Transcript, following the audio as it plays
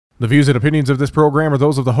The views and opinions of this program are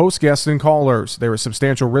those of the host, guests, and callers. There is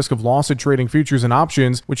substantial risk of loss in trading futures and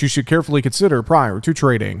options, which you should carefully consider prior to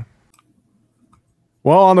trading.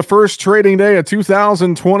 Well, on the first trading day of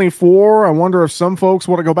 2024, I wonder if some folks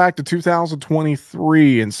want to go back to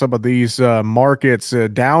 2023 in some of these markets.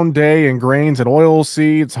 Down day in grains and oil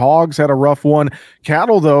seeds. Hogs had a rough one.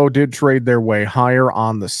 Cattle, though, did trade their way higher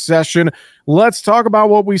on the session. Let's talk about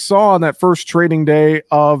what we saw on that first trading day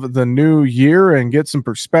of the new year and get some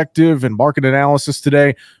perspective and market analysis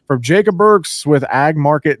today from Jacob Burks with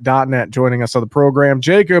agmarket.net joining us on the program.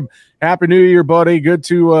 Jacob, Happy New Year, buddy. Good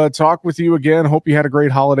to talk with you again. Hope you had a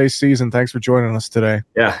great holiday season. Thanks for joining us today.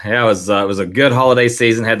 Yeah, it was a good holiday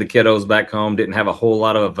season. Had the kiddos back home. Didn't have a whole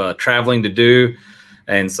lot of traveling to do.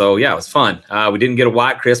 And so, yeah, it was fun. We didn't get a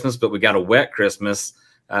white Christmas, but we got a wet Christmas.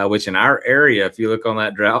 Which in our area, if you look on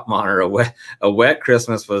that drought monitor, a wet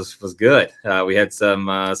Christmas was good. We had some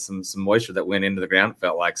moisture that went into the ground, it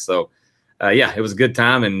felt like. So, yeah, it was a good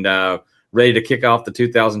time and ready to kick off the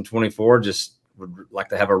 2024. Just would like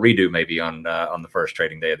to have a redo maybe on the first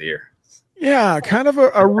trading day of the year. Yeah, kind of a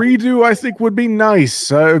redo I think would be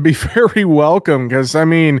nice. It would be very welcome because, I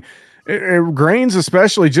mean, grains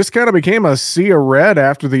especially just kind of became a sea of red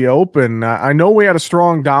after the open. I know we had a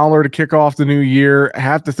strong dollar to kick off the new year. I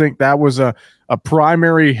have to think that was a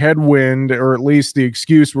primary headwind, or at least the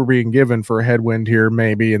excuse we're being given for a headwind here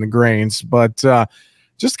maybe in the grains. But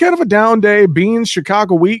just kind of a down day. Beans,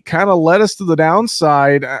 Chicago wheat kind of led us to the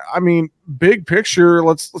downside. I mean, big picture,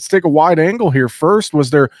 let's take a wide angle here first. Was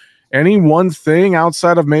there any one thing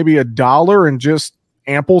outside of maybe a dollar and just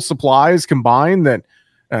ample supplies combined that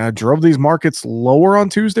drove these markets lower on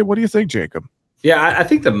Tuesday? What do you think, Jacob? Yeah, I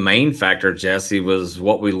think the main factor, Jesse, was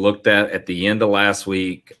what we looked at the end of last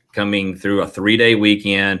week, coming through a 3-day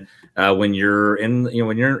weekend. When you're in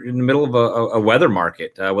the middle of a weather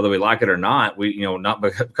market, whether we like it or not, not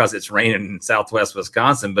because it's raining in Southwest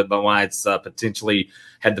Wisconsin, but why it's potentially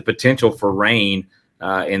had the potential for rain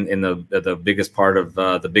in the biggest part of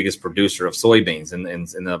the biggest producer of soybeans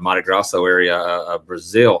in the Mato Grosso area of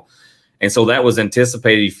Brazil. And so that was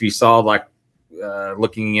anticipated. If you saw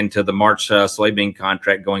looking into the March soybean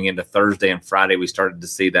contract going into Thursday and Friday, we started to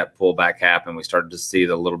see that pullback happen. We started to see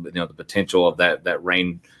the little bit, the potential of that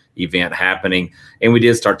rain event happening, and we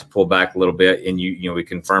did start to pull back a little bit. And we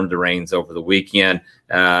confirmed the rains over the weekend,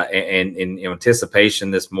 and in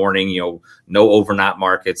anticipation this morning, no overnight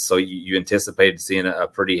markets, so you anticipated seeing a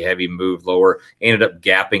pretty heavy move lower. Ended up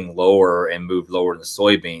gapping lower and moved lower in the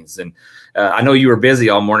soybeans. And I know you were busy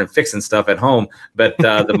all morning fixing stuff at home, but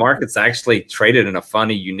the markets actually traded in a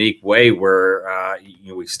funny, unique way where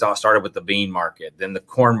we started with the bean market, then the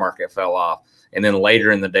corn market fell off, and then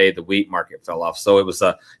later in the day, the wheat market fell off. So it was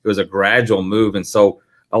a gradual move. And so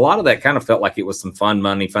a lot of that kind of felt like it was some fun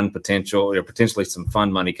money, fun potential, or potentially some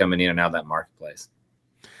fun money coming in and out of that marketplace.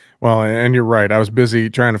 Well, and you're right. I was busy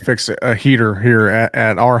trying to fix a heater here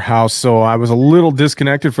at our house, so I was a little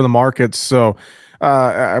disconnected from the markets. So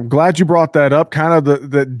I'm glad you brought that up, kind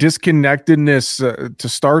of the disconnectedness to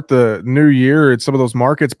start the new year at some of those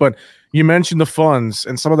markets. But you mentioned the funds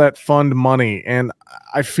and some of that fund money, and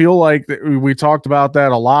I feel like we talked about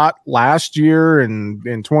that a lot last year and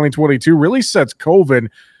in 2022, really since COVID.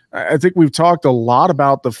 I think we've talked a lot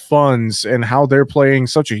about the funds and how they're playing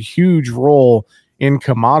such a huge role in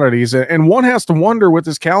commodities. And one has to wonder, with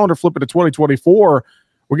this calendar flipping to 2024,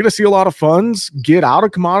 we're going to see a lot of funds get out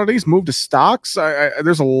of commodities, move to stocks.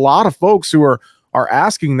 There's a lot of folks who are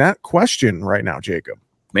asking that question right now, Jacob.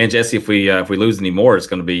 Man, Jesse, if we lose any more, it's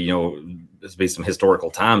going to be there's be some historical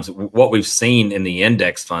times. What we've seen in the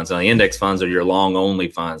index funds. Now, the index funds are your long only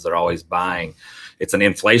funds. They're always buying. It's an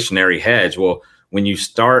inflationary hedge. Well, when you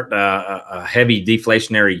start a heavy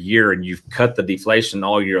deflationary year and you've cut the deflation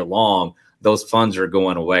all year long, those funds are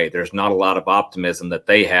going away. There's not a lot of optimism that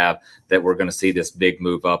they have that we're going to see this big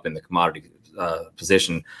move up in the commodity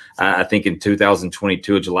position. I think in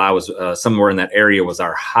 2022, July was somewhere in that area was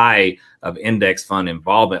our high of index fund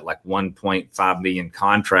involvement, like 1.5 million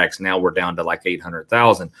contracts. Now we're down to like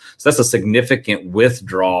 800,000. So that's a significant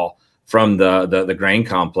withdrawal from the grain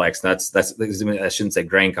complex. That's I shouldn't say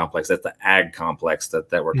grain complex. That's the ag complex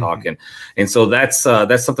that we're talking. And so that's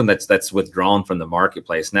something that's withdrawn from the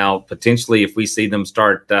marketplace. Now, potentially, if we see them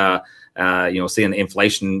start seeing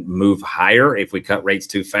inflation move higher, if we cut rates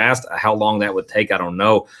too fast, how long that would take, I don't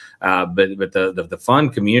know. But the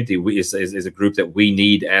fund community is a group that we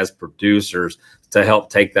need as producers to help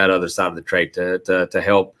take that other side of the trade, to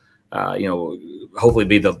help hopefully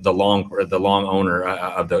be the long owner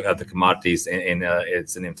of the commodities, and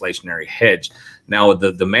it's an inflationary hedge. Now,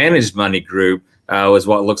 the managed money group, is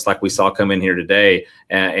what it looks like we saw come in here today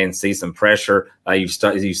and see some pressure. You've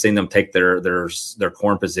seen them take their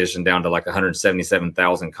corn position down to like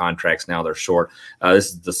 177,000 contracts now they're short.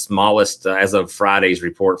 This is the smallest, as of Friday's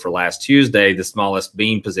report for last Tuesday, the smallest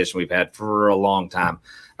bean position we've had for a long time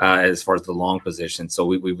as far as the long position. So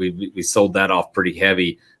we sold that off pretty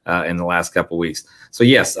heavy in the last couple of weeks. So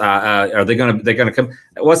yes, are they going to come?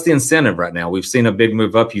 What's the incentive right now? We've seen a big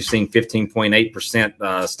move up. You've seen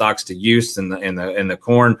 15.8% stocks to use in the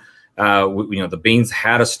corn. The beans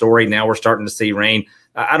had a story. Now we're starting to see rain.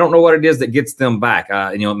 I don't know what it is that gets them back.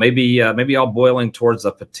 Maybe all boiling towards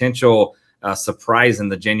a potential surprise in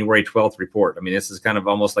the January 12th report. I mean, this is kind of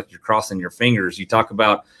almost like you're crossing your fingers. You talk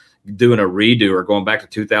about doing a redo or going back to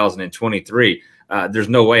 2023. There's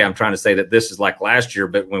no way I'm trying to say that this is like last year,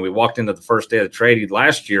 but when we walked into the first day of the trade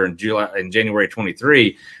last year in January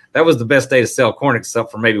 23, that was the best day to sell corn,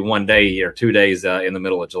 except for maybe 1 day or 2 days in the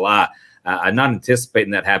middle of July. I'm not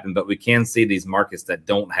anticipating that happen, but we can see these markets that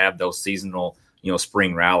don't have those seasonal,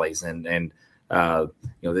 spring rallies, and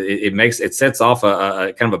it sets off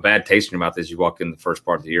a kind of a bad taste in your mouth as you walk in the first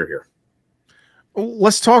part of the year here.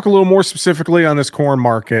 Let's talk a little more specifically on this corn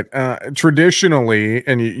market. Traditionally,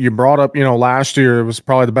 and you brought up, last year it was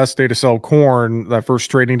probably the best day to sell corn, that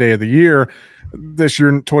first trading day of the year. This year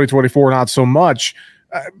in 2024, not so much.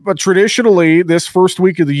 But traditionally, this first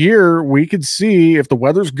week of the year, we could see, if the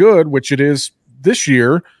weather's good, which it is this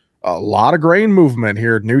year, a lot of grain movement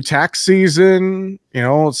here. New tax season,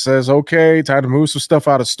 it says, okay, time to move some stuff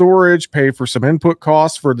out of storage, pay for some input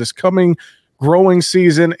costs for this coming growing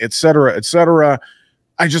season, et cetera, et cetera.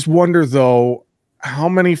 I just wonder, though, how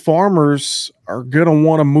many farmers are going to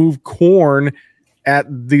want to move corn at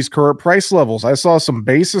these current price levels? I saw some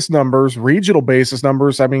basis numbers, regional basis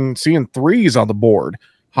numbers. I mean, seeing threes on the board,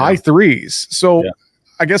 high threes. So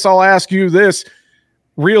I guess I'll ask you this.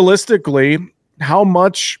 Realistically, how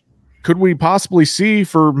much could we possibly see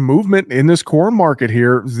for movement in this corn market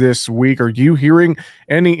here this week? Are you hearing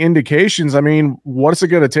any indications? I mean, what's it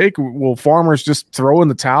going to take? Will farmers just throw in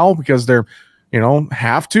the towel because they're,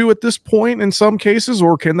 have to at this point in some cases,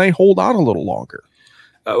 or can they hold on a little longer?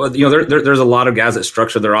 There's a lot of guys that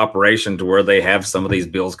structure their operation to where they have some of these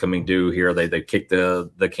bills coming due here. They kick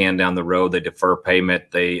the can down the road. They defer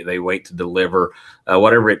payment. They wait to deliver,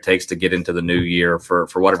 whatever it takes to get into the new year for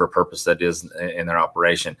whatever purpose that is in their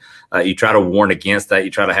operation. You try to warn against that.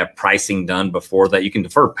 You try to have pricing done before that. You can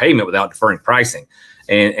defer payment without deferring pricing.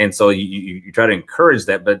 And so you try to encourage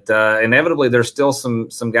that. But inevitably, there's still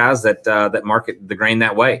some guys that market the grain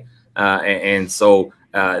that way. So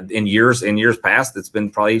in years past, it's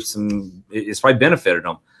probably benefited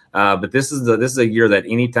them. But this is a year that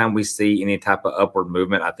anytime we see any type of upward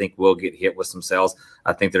movement, I think we'll get hit with some sales.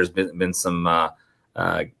 I think there's been some,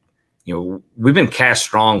 we've been cash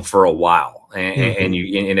strong for a while,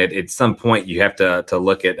 and at some point you have to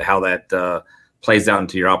look at how that plays out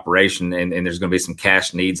into your operation, and there's going to be some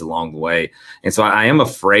cash needs along the way. And so I am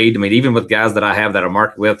afraid. I mean, even with guys that I have that I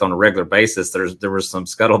market with on a regular basis, there was some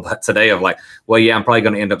scuttlebutt today of like, well, yeah, I'm probably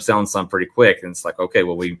going to end up selling some pretty quick. And it's like, okay,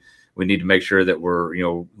 well, we need to make sure that we're,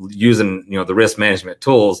 using, the risk management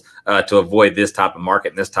tools to avoid this type of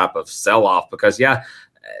market and this type of sell off, because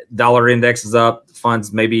dollar index is up,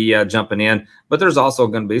 funds maybe jumping in, but there's also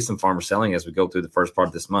going to be some farmer selling as we go through the first part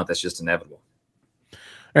of this month. That's just inevitable.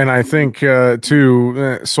 And I think,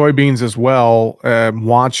 soybeans as well,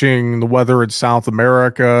 watching the weather in South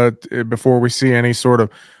America before we see any sort of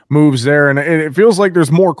moves there. And it feels like there's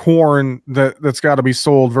more corn that's got to be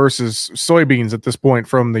sold versus soybeans at this point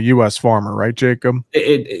from the U.S. farmer, right, Jacob?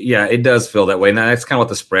 It does feel that way. And that's kind of what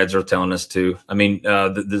the spreads are telling us too. I mean,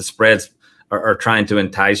 the spreads are trying to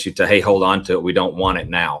entice you to, hey, hold on to it. We don't want it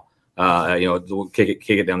now. We'll kick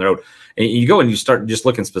it down the road. And you go and you start just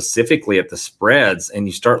looking specifically at the spreads, and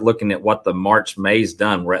you start looking at what the March-May's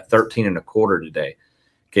done. We're at 13.25 today.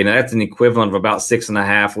 Okay, now that's an equivalent of about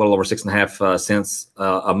 6.5, a little over 6.5 cents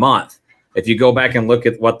a month. If you go back and look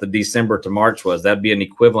at what the December to March was, that'd be an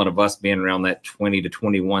equivalent of us being around that 20 to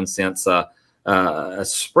 21 cents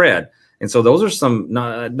spread. And so those are some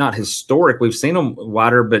not historic. We've seen them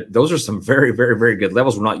wider, but those are some very, very, very good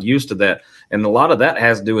levels. We're not used to that. And a lot of that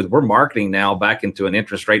has to do with we're marketing now back into an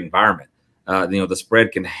interest rate environment. The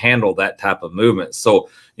spread can handle that type of movement. So,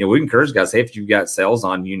 we encourage guys, hey, if you've got sales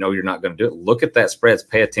on, you're not going to do it, look at that spreads,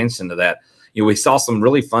 pay attention to that. We saw some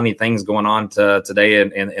really funny things going on today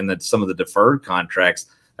in some of the deferred contracts.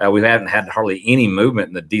 We haven't had hardly any movement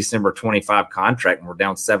in the December 25 contract, and we're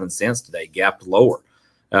down 7 cents today, gapped lower.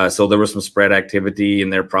 So there was some spread activity,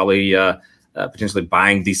 and they're probably potentially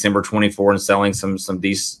buying December 24 and selling some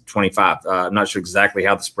DC 25. I'm not sure exactly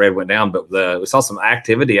how the spread went down, but we saw some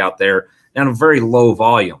activity out there and a very low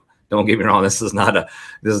volume. Don't get me wrong, this is not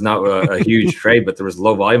a huge trade, but there was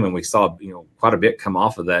low volume, and we saw quite a bit come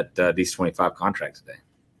off of that DC-25 contract today.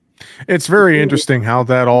 It's very interesting how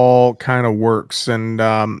that all kind of works, and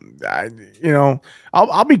I'll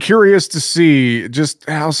be curious to see just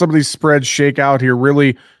how some of these spreads shake out here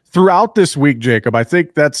really throughout this week, Jacob. I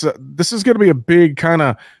think this is going to be a big kind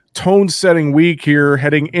of tone-setting week here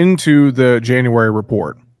heading into the January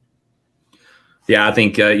report. Yeah, I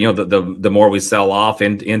think the more we sell off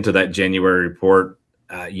into that January report,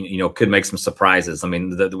 could make some surprises. I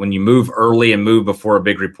mean, when you move early and move before a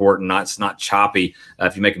big report and it's not choppy,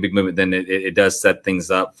 if you make a big movement, then it does set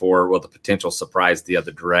things up for, well, the potential surprise the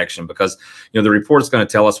other direction, because, the report is going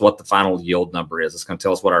to tell us what the final yield number is. It's going to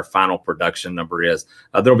tell us what our final production number is.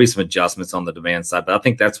 There'll be some adjustments on the demand side, but I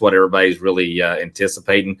think that's what everybody's really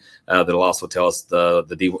anticipating. That'll also tell us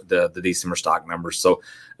the December stock numbers. So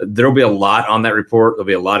there'll be a lot on that report. There'll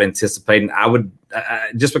be a lot anticipating. I would,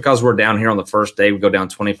 just because we're down here on the first day, we go down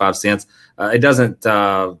 25 cents. It doesn't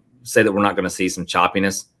say that we're not going to see some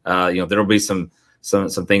choppiness. There'll be some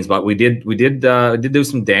things, but we did do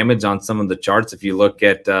some damage on some of the charts. If you look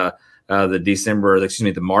at the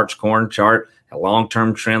March corn chart, a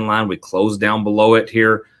long-term trend line, we closed down below it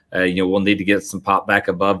here. We'll need to get some pop back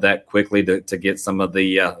above that quickly to get some of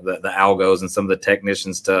the algos and some of the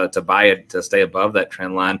technicians to buy it to stay above that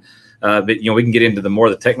trend line. But we can get into the more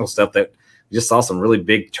of the technical stuff that we just saw some really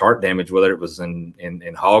big chart damage, whether it was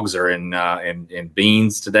in hogs or in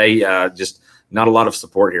beans today. Just not a lot of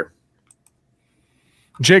support here.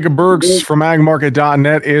 Jacob Bergs from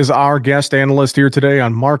agmarket.net is our guest analyst here today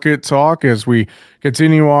on Market Talk as we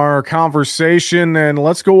continue our conversation. And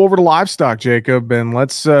let's go over to livestock, Jacob, and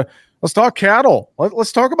let's talk cattle.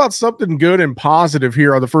 Let's talk about something good and positive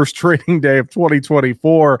here on the first trading day of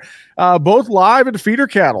 2024. Both live and feeder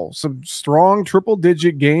cattle, some strong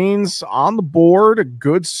triple-digit gains on the board, a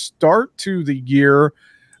good start to the year.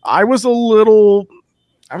 I was a little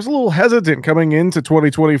hesitant coming into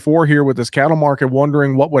 2024 here with this cattle market,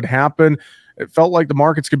 wondering what would happen. It felt like the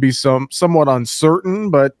markets could be somewhat uncertain,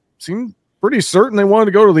 but seemed pretty certain they wanted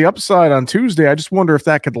to go to the upside on Tuesday. I just wonder if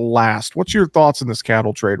that could last. What's your thoughts in this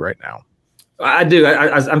cattle trade right now? I do.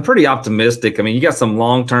 I'm pretty optimistic. I mean, you got some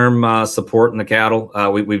long-term support in the cattle.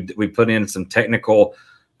 We put in some technical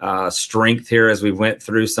strength here as we went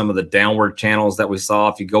through some of the downward channels that we saw.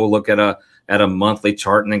 If you go look at a monthly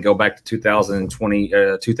chart and then go back to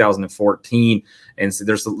 2014 and see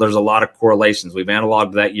there's a lot of correlations. We've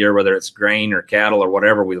analoged that year, whether it's grain or cattle or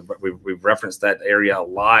whatever. We've referenced that area a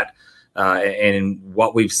lot. And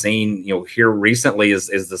what we've seen, here recently is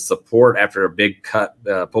the support after a big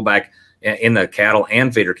pullback in the cattle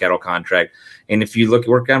and feeder cattle contract. And if you look,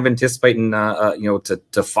 we're kind of anticipating,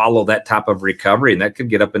 to follow that type of recovery, and that could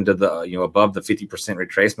get up into the, above the 50%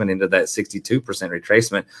 retracement, into that 62%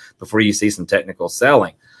 retracement before you see some technical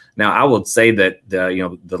selling. Now, I would say that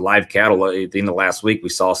the live cattle at the end of last week, we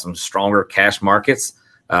saw some stronger cash markets.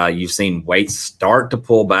 You've seen weights start to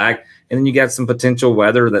pull back, and then you got some potential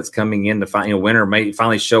weather that's coming in to find, winter may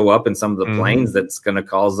finally show up in some of the plains. That's going to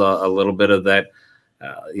cause a little bit of that,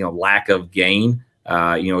 lack of gain.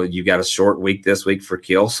 You got a short week this week for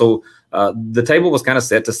kill. So the table was kind of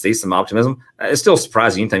set to see some optimism. It's still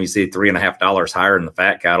surprising anytime you see $3.50 higher in the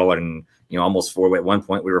fat cattle, and almost $4. At one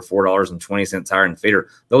point we were $4.20 higher in feeder.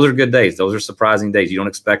 Those are good days. Those are surprising days. You don't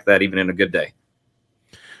expect that even in a good day.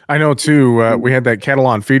 I know too. We had that cattle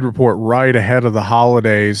on feed report right ahead of the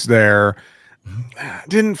holidays there.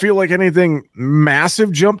 Didn't feel like anything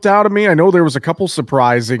massive jumped out at me. I know there was a couple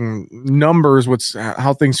surprising numbers with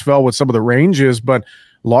how things fell with some of the ranges, but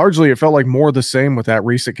largely it felt like more of the same with that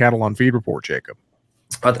recent cattle on feed report, Jacob.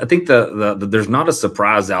 I think there's not a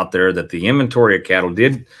surprise out there that the inventory of cattle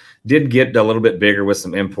did get a little bit bigger with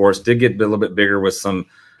some imports, did get a little bit bigger with some,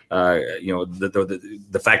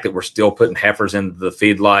 the fact that we're still putting heifers into the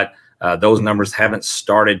feedlot. Those numbers haven't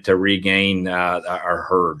started to regain our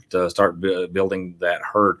herd, to start building that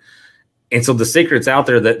herd. And so the secret's out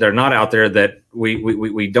there that they're not out there, that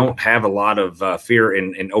we don't have a lot of fear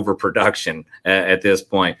in overproduction at this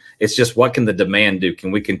point. It's just, what can the demand do?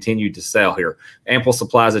 Can we continue to sell here? Ample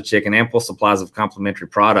supplies of chicken, ample supplies of complementary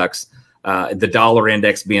products. The dollar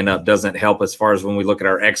index being up doesn't help as far as when we look at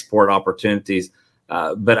our export opportunities.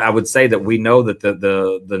 But I would say that we know that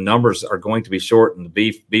the numbers are going to be short in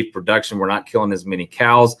the beef production. We're not killing as many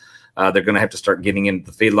cows. They're going to have to start getting into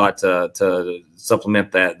the feedlot to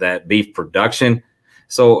supplement that beef production.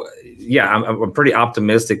 So yeah, I'm pretty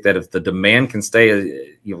optimistic that if the demand can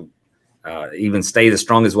stay, even stay as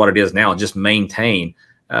strong as what it is now, just maintain,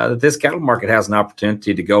 that this cattle market has an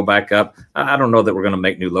opportunity to go back up. I don't know that we're going to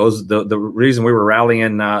make new lows. The reason we were rallying,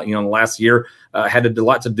 in the last year had a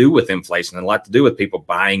lot to do with inflation and a lot to do with people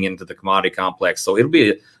buying into the commodity complex. So it'll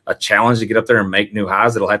be a challenge to get up there and make new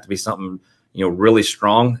highs. It'll have to be something really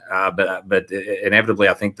strong. But inevitably,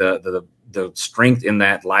 I think the strength in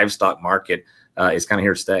that livestock market is kind of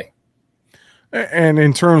here to stay. And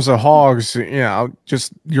in terms of hogs,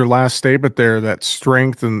 just your last statement there, that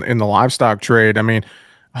strength in the livestock trade. I mean,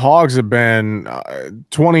 hogs have been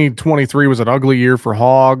 2023 was an ugly year for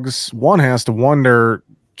hogs. One has to wonder,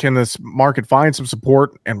 can this market find some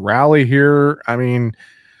support and rally here? I mean,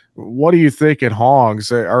 what do you think in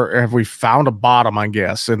hogs? Or have we found a bottom, I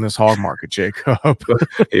guess, in this hog market, Jacob?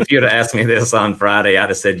 If you'd have asked me this on Friday, I'd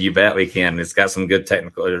have said, you bet we can. It's got some good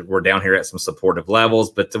technical. We're down here at some supportive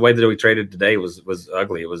levels, but the way that we traded today was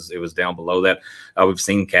ugly. It was down below that. We've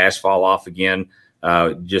seen cash fall off again.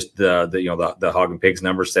 Just the hog and pigs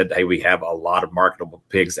numbers said, hey, we have a lot of marketable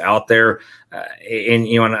pigs out there,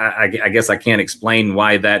 and I guess I can't explain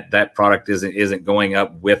why that product isn't going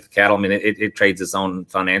up with cattle. I mean, it trades its own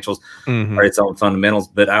financials or its own fundamentals,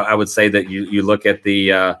 but I would say that you look at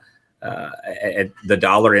the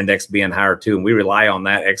dollar index being higher too, and we rely on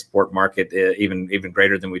that export market even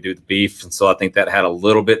greater than we do the beef, and so I think that had a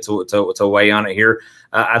little bit to weigh on it here.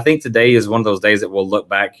 I think today is one of those days that we'll look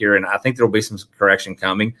back here, and I think there will be some correction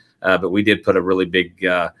coming, but we did put a really big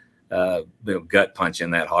gut punch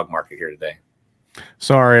in that hog market here today.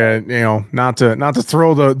 Sorry, not to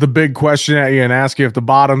throw the big question at you and ask you if the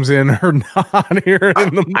bottom's in or not here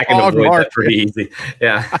in the I can avoid market. That pretty easy.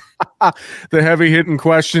 Yeah. The heavy hitting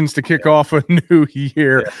questions to kick off a new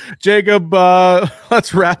year. Yeah. Jacob,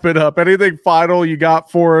 let's wrap it up. Anything final you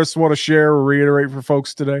got for us, want to share or reiterate for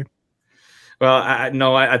folks today? Well,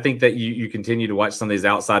 I think that you continue to watch some of these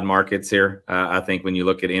outside markets here. I think when you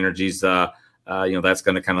look at energies, that's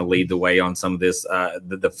going to kind of lead the way on some of this,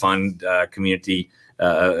 the fund community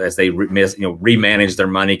as they remanage their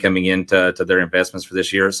money coming into their investments for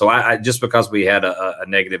this year. So I just because we had a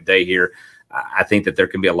negative day here, I think that there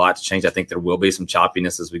can be a lot to change. I think there will be some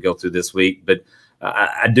choppiness as we go through this week, but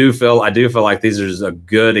I do feel like these are a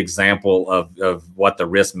good example of what the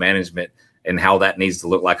risk management and how that needs to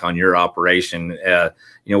look like on your operation.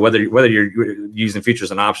 Whether you're using futures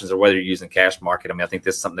and options or whether you're using cash market. I mean, I think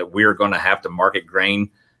this is something that we're going to have to market grain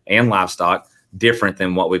and livestock different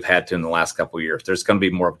than what we've had to in the last couple of years. There's going to be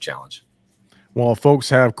more of a challenge. Well, if folks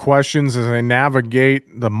have questions as they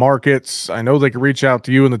navigate the markets, I know they can reach out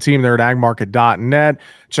to you and the team there at agmarket.net.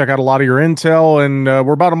 Check out a lot of your intel, and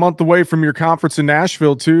we're about a month away from your conference in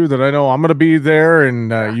Nashville, too, that I know I'm going to be there,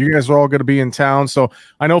 and you guys are all going to be in town. So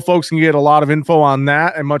I know folks can get a lot of info on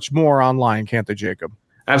that and much more online, can't they, Jacob?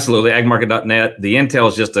 Absolutely. Agmarket.net. The intel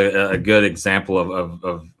is just a good example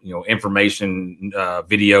of information,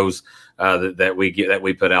 videos that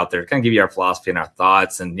we put out there to kind of give you our philosophy and our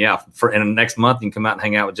thoughts. And in the next month, you can come out and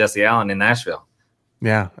hang out with Jesse Allen in Nashville.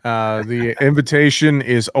 Yeah. The invitation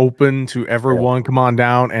is open to everyone. Come on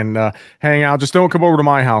down and hang out. Just don't come over to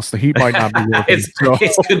my house. The heat might not be working.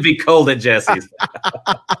 It could be cold at Jesse's.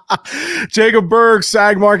 Jacob Berg,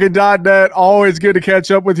 agmarket.net. Always good to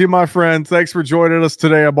catch up with you, my friend. Thanks for joining us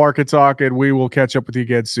today on Market Talk, and we will catch up with you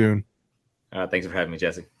again soon. Thanks for having me,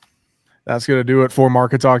 Jesse. That's going to do it for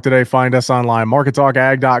Market Talk today. Find us online,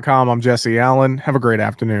 markettalkag.com. I'm Jesse Allen. Have a great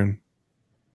afternoon.